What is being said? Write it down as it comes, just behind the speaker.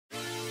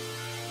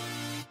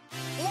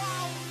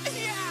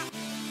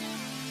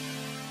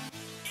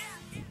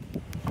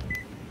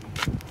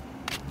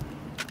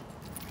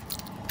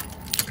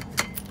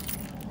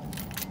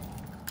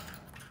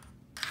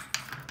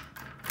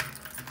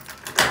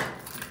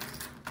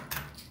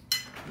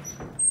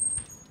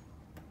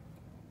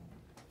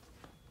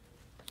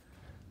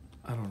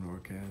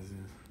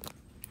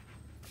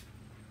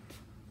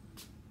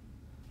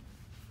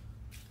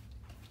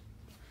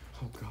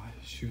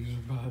Shoes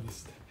are by the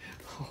step.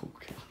 Oh,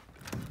 God.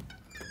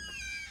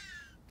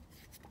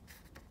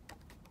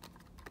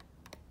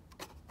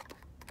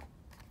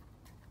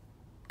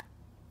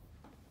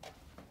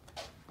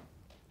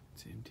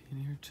 It's empty in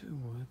here, too.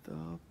 What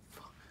the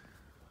fuck?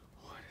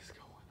 What is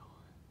going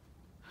on?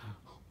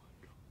 Oh, my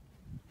God.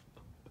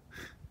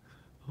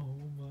 Oh,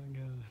 my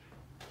God.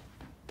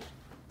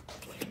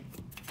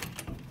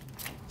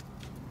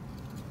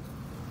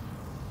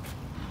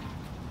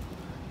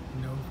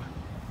 Nobody.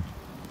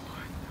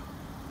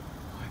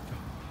 What the?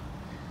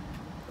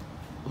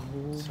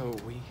 So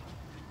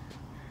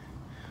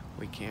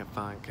we can't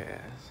find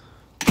Kaz.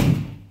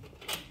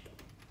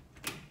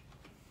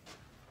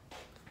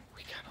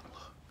 We gotta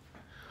look.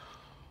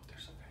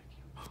 There's a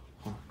vacuum. Oh,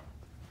 hold on.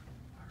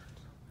 I heard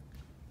something.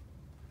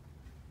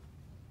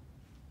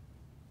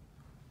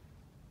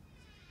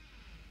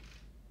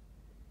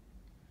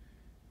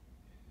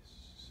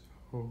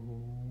 So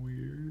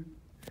weird.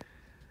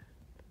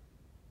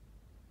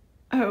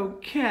 Oh,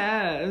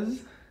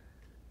 Kaz.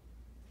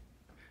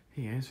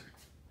 He answered.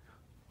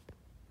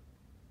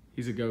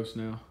 He's a ghost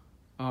now.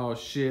 Oh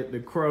shit, the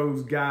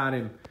crows got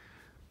him.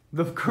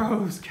 The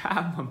crows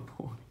got my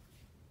boy.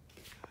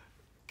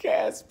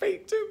 Kaz,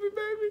 speak to me,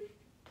 baby.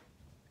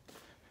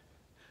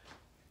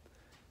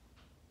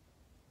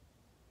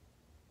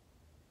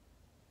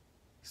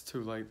 It's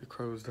too late, the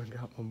crows done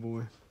got my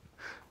boy.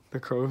 The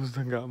crows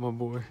done got my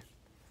boy.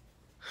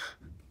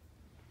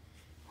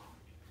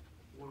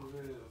 What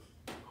it is?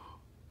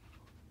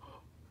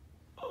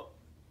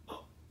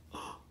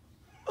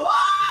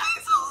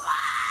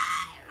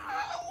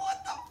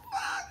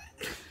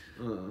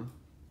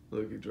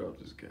 Look, he dropped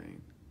his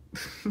cane.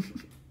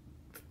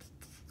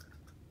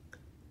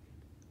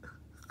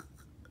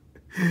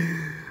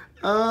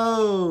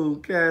 Oh,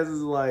 Kaz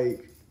is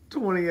like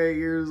 28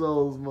 years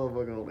old. This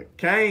motherfucker on a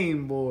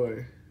cane, boy. I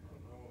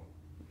know.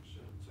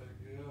 Should take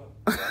you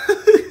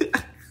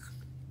out.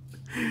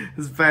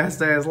 This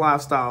fast ass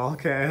lifestyle,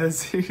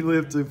 Kaz. You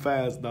live too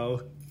fast,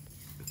 dog.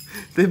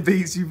 Them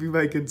beats you be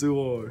making too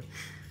hard.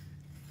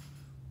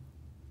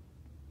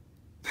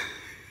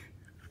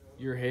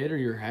 Your head or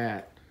your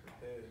hat?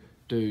 Head.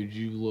 Dude,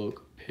 you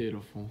look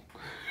pitiful.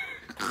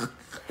 My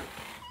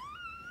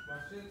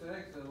shit's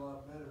actually a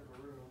lot better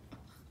for real.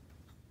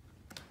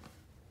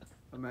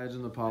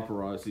 Imagine the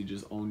paparazzi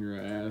just on your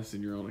ass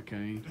and you're on a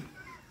cane.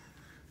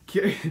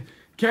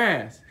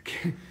 Kaz,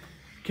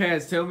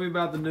 tell me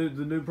about the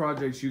new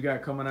projects you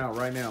got coming out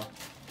right now.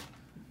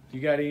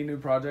 You got any new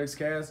projects,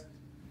 Kaz?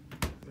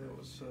 That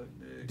was so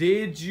big.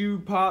 Did you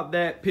pop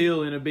that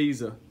pill in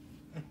Ibiza?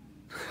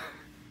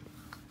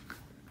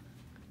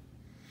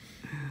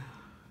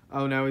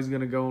 Oh, now he's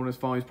going to go on his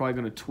phone. He's probably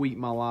going to tweet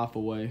my life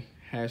away.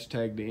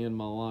 Hashtag to end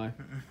my life.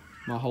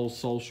 My whole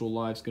social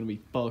life's going to be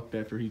fucked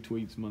after he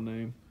tweets my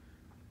name.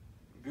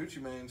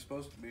 Gucci Mane's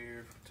supposed to be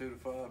here from 2 to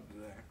 5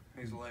 today.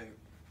 He's late.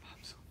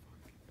 I'm so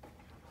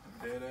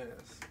Dead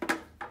ass.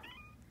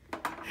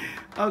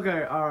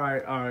 Okay,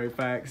 alright,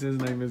 facts. His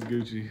name is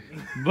Gucci.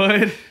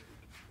 But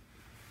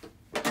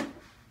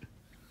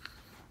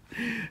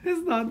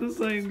it's not the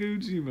same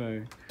Gucci,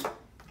 man.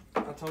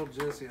 I told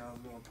Jesse I was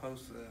going to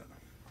post that.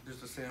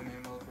 Just to see how many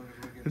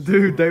motherfuckers we get.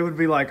 Dude, they would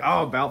be like,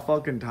 oh, about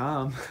fucking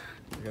time.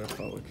 I gotta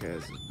follow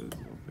Kaz's booth a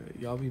little bit.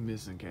 Y'all be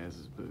missing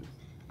Kaz's booth.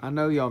 I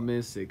know y'all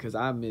miss it, because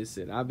I miss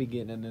it. I be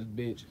getting in this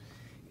bitch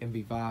and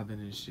be vibing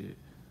and shit.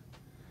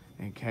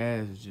 And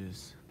Kaz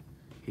just,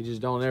 he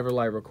just don't ever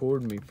like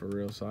record me for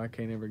real, so I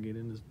can't ever get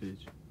in this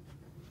bitch.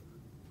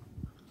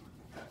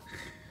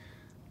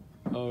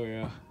 Oh,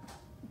 yeah.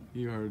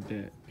 You heard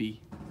that.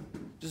 B.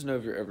 Just know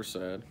if you're ever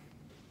sad,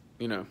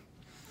 you know,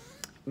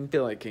 you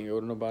feel like can't go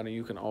to nobody,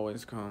 you can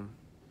always come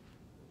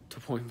to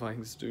Point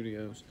Blank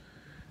Studios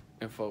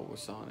and fuck with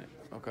Sonic,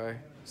 okay?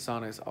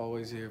 Sonic's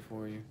always here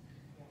for you.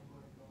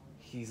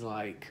 He's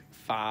like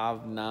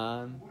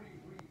 5'9".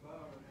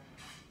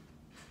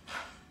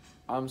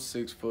 I'm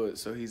 6 foot,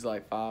 so he's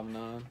like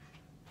 5'9".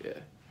 Yeah.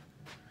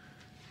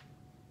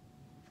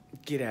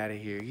 Get out of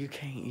here. You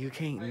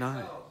can't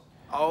not.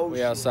 Oh,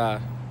 we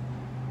outside.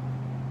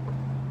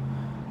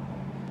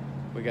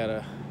 We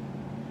gotta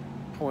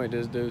point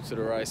this dude to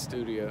the right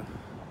studio.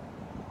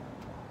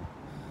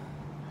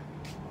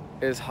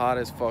 It's hot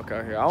as fuck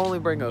out here. I only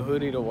bring a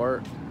hoodie to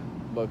work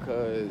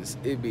because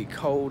it be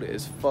cold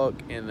as fuck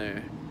in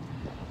there.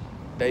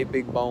 They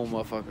big bone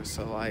motherfuckers,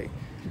 so like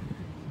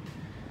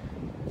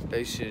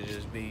they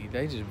just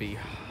be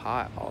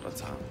hot all the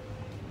time.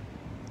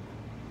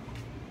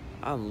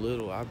 I'm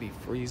little, I be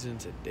freezing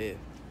to death.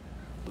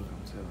 Look,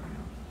 I'm telling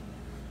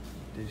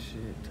you, this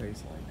shit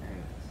tastes like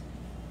ass.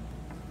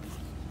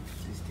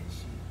 This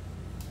shit.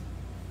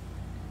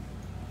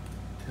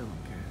 Tell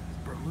him,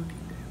 Kaz, bro, look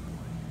at that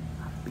boy.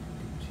 I beat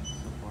that shit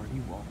so far. He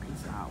walking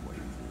sideways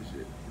and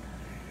shit.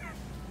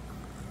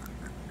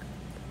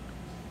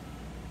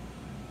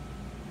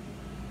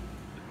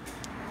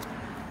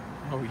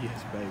 Oh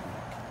yes, baby.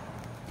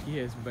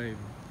 Yes, baby.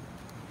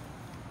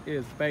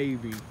 Yes,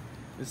 baby.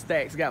 The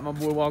Stacks got my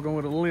boy walking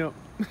with a limp.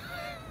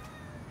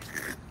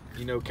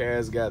 You know,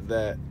 Kaz got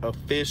that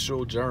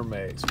official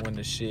Germex when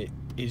the shit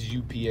is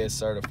UPS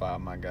certified,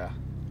 my guy.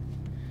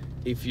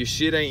 If your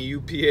shit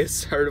ain't UPS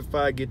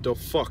certified, get the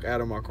fuck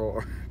out of my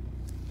car.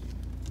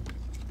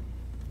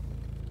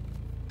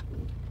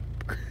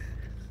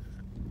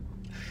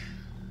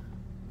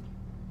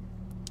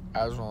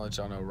 I just want to let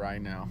y'all know right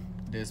now,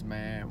 this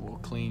man will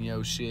clean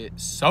your shit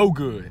so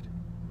good.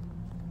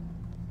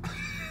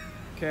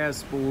 Kaz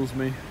spools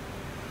me.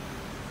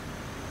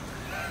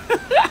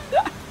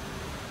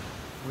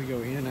 We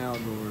go in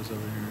outdoors over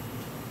here.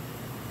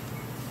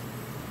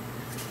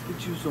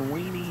 Get you some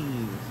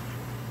weenies.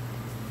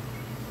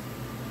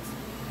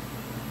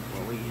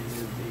 While we in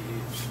this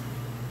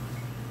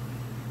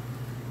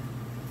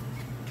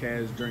bitch.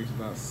 Kaz drinks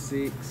about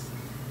 6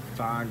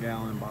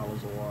 5-gallon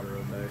bottles of water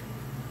a day.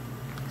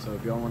 So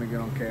if y'all want to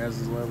get on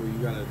Kaz's level, you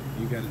gotta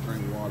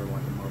drink water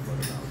like a motherfucker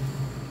does.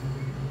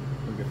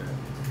 Look at that.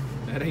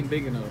 That ain't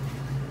big enough.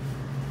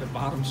 The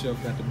bottom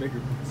shelf got the bigger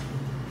ones.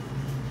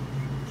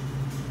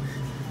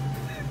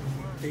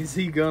 Is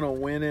he gonna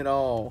win it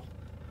all?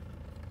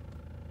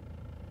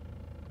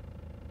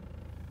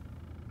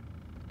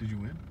 Did you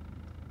win?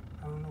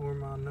 I don't know where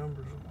my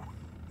numbers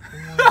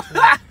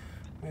are.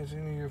 Match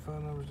any of your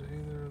 5 numbers to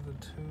either of the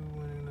 2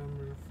 winning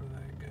numbers for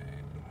that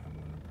game. I'm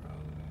gonna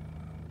probably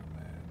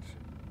match.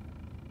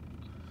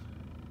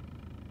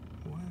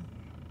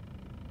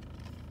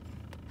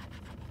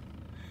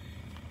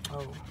 What?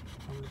 Oh,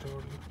 I'm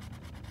retarded.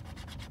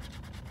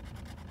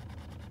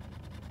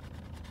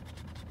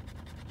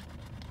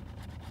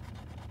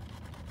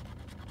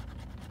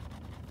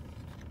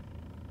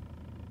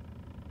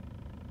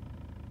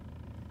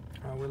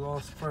 We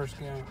lost the first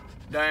game.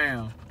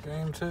 Damn.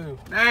 Game 2.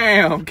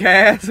 Damn,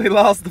 Kaz, we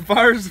lost the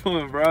first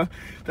one, bro.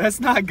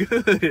 That's not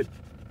good.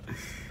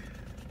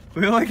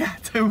 We only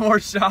got 2 more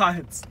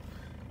shots.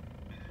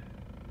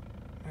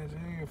 Match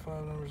any of your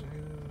 5 numbers,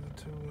 either of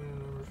the 2 winning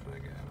numbers for that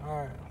game. All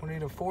right, we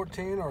need a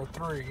 14 or a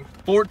 3.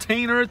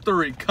 14 or a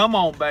 3. Come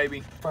on,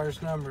 baby.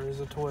 First number is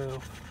a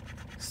 12.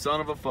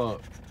 Son of a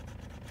fuck.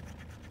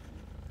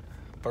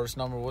 First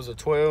number was a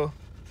 12.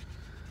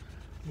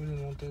 We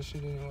didn't want that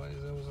shit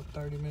anyways. That was a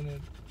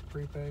 30-minute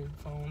prepaid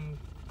phone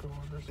card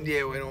or something.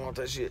 Yeah, we don't want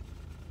that shit.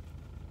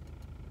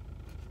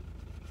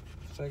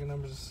 Second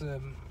number's a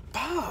 7.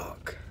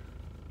 Fuck.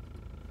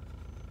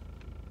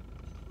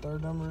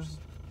 Third number's,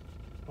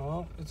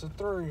 oh, it's a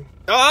 3.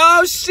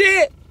 Oh,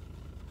 shit.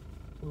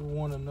 We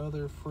won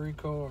another free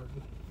card.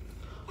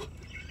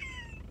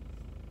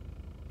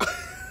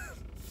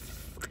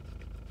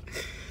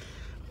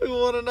 We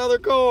won another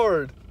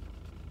card.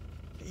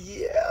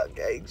 Yeah,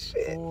 gang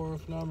shit.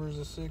 Fourth number's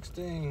a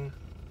 16.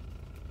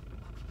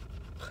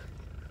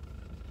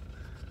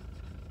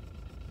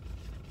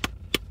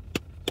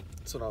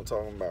 That's what I'm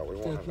talking about. We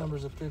won. Fifth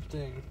number's a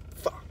 15.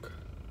 Fuck.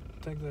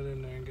 Take that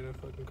in there and get a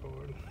fucking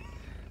card.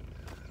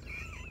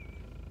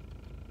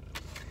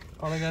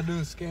 All they gotta do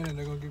is scan it,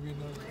 they're gonna give you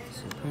another.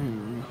 So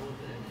apparently,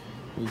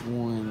 we've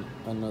won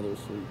another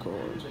free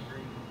card.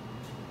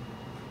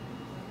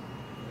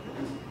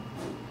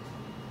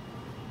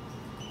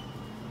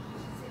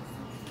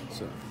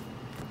 So,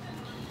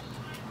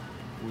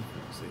 we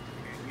can see if we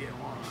can get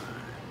one.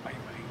 Bang,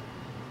 bang.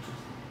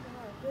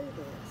 Do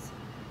this.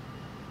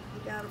 You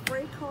got a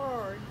free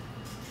card,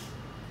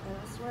 and I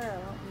swear I don't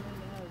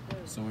remember how to do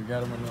it. So we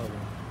got him another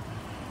one.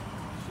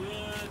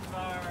 Should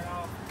fire it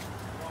off.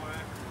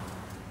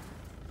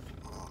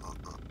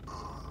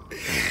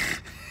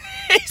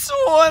 He's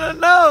won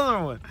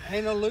another one.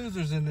 Ain't no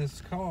losers in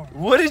this car.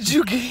 What did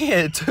you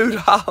get?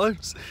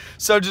 $2?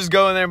 So just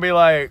go in there and be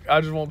like, I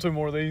just want 2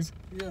 more of these?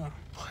 Yeah.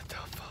 What the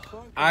fuck?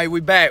 All right,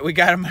 we back. We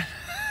got him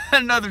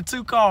another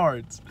 2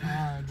 cards. All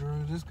right,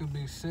 Drew. This could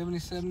be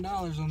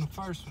 $77 on the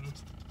first one.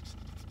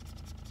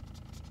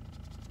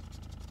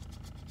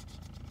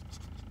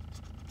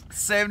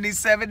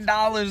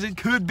 $77. It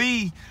could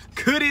be.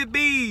 Could it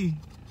be?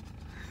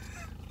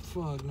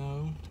 Fuck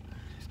no.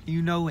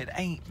 You know it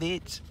ain't,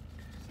 bitch.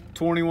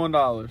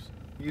 $21.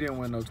 You didn't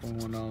win no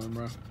 $21,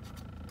 bro.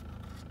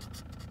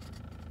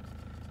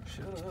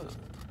 Shut up.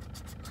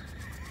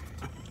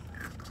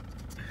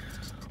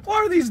 Why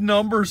are these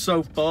numbers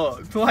so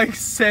fucked? Like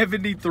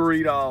 $73,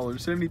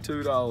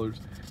 $72,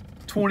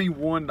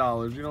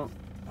 $21. You don't.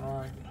 All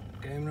right,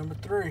 game number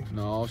 3.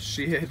 No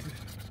shit.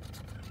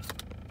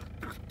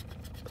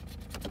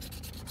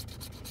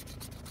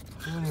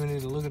 We don't even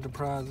need to look at the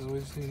prizes. We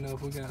just need to know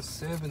if we got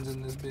 7s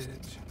in this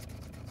bitch.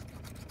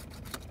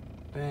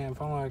 Damn,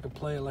 if only I could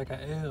play it like a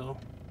L.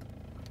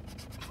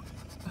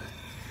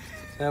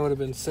 That would have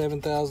been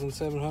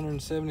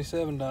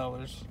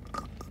 $7,777.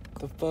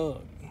 The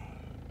fuck?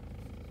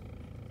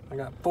 I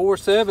got 4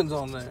 7s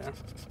on there.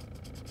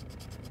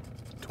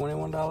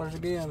 $21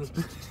 again.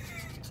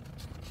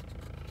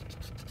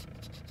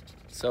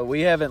 So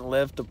we haven't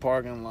left the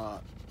parking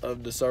lot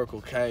of the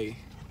Circle K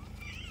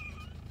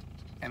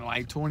in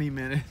like 20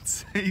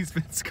 minutes. He's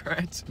been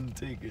scratching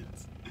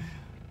tickets.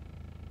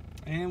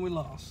 And we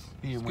lost.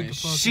 He Let's get went the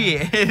fuck out.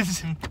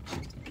 shit.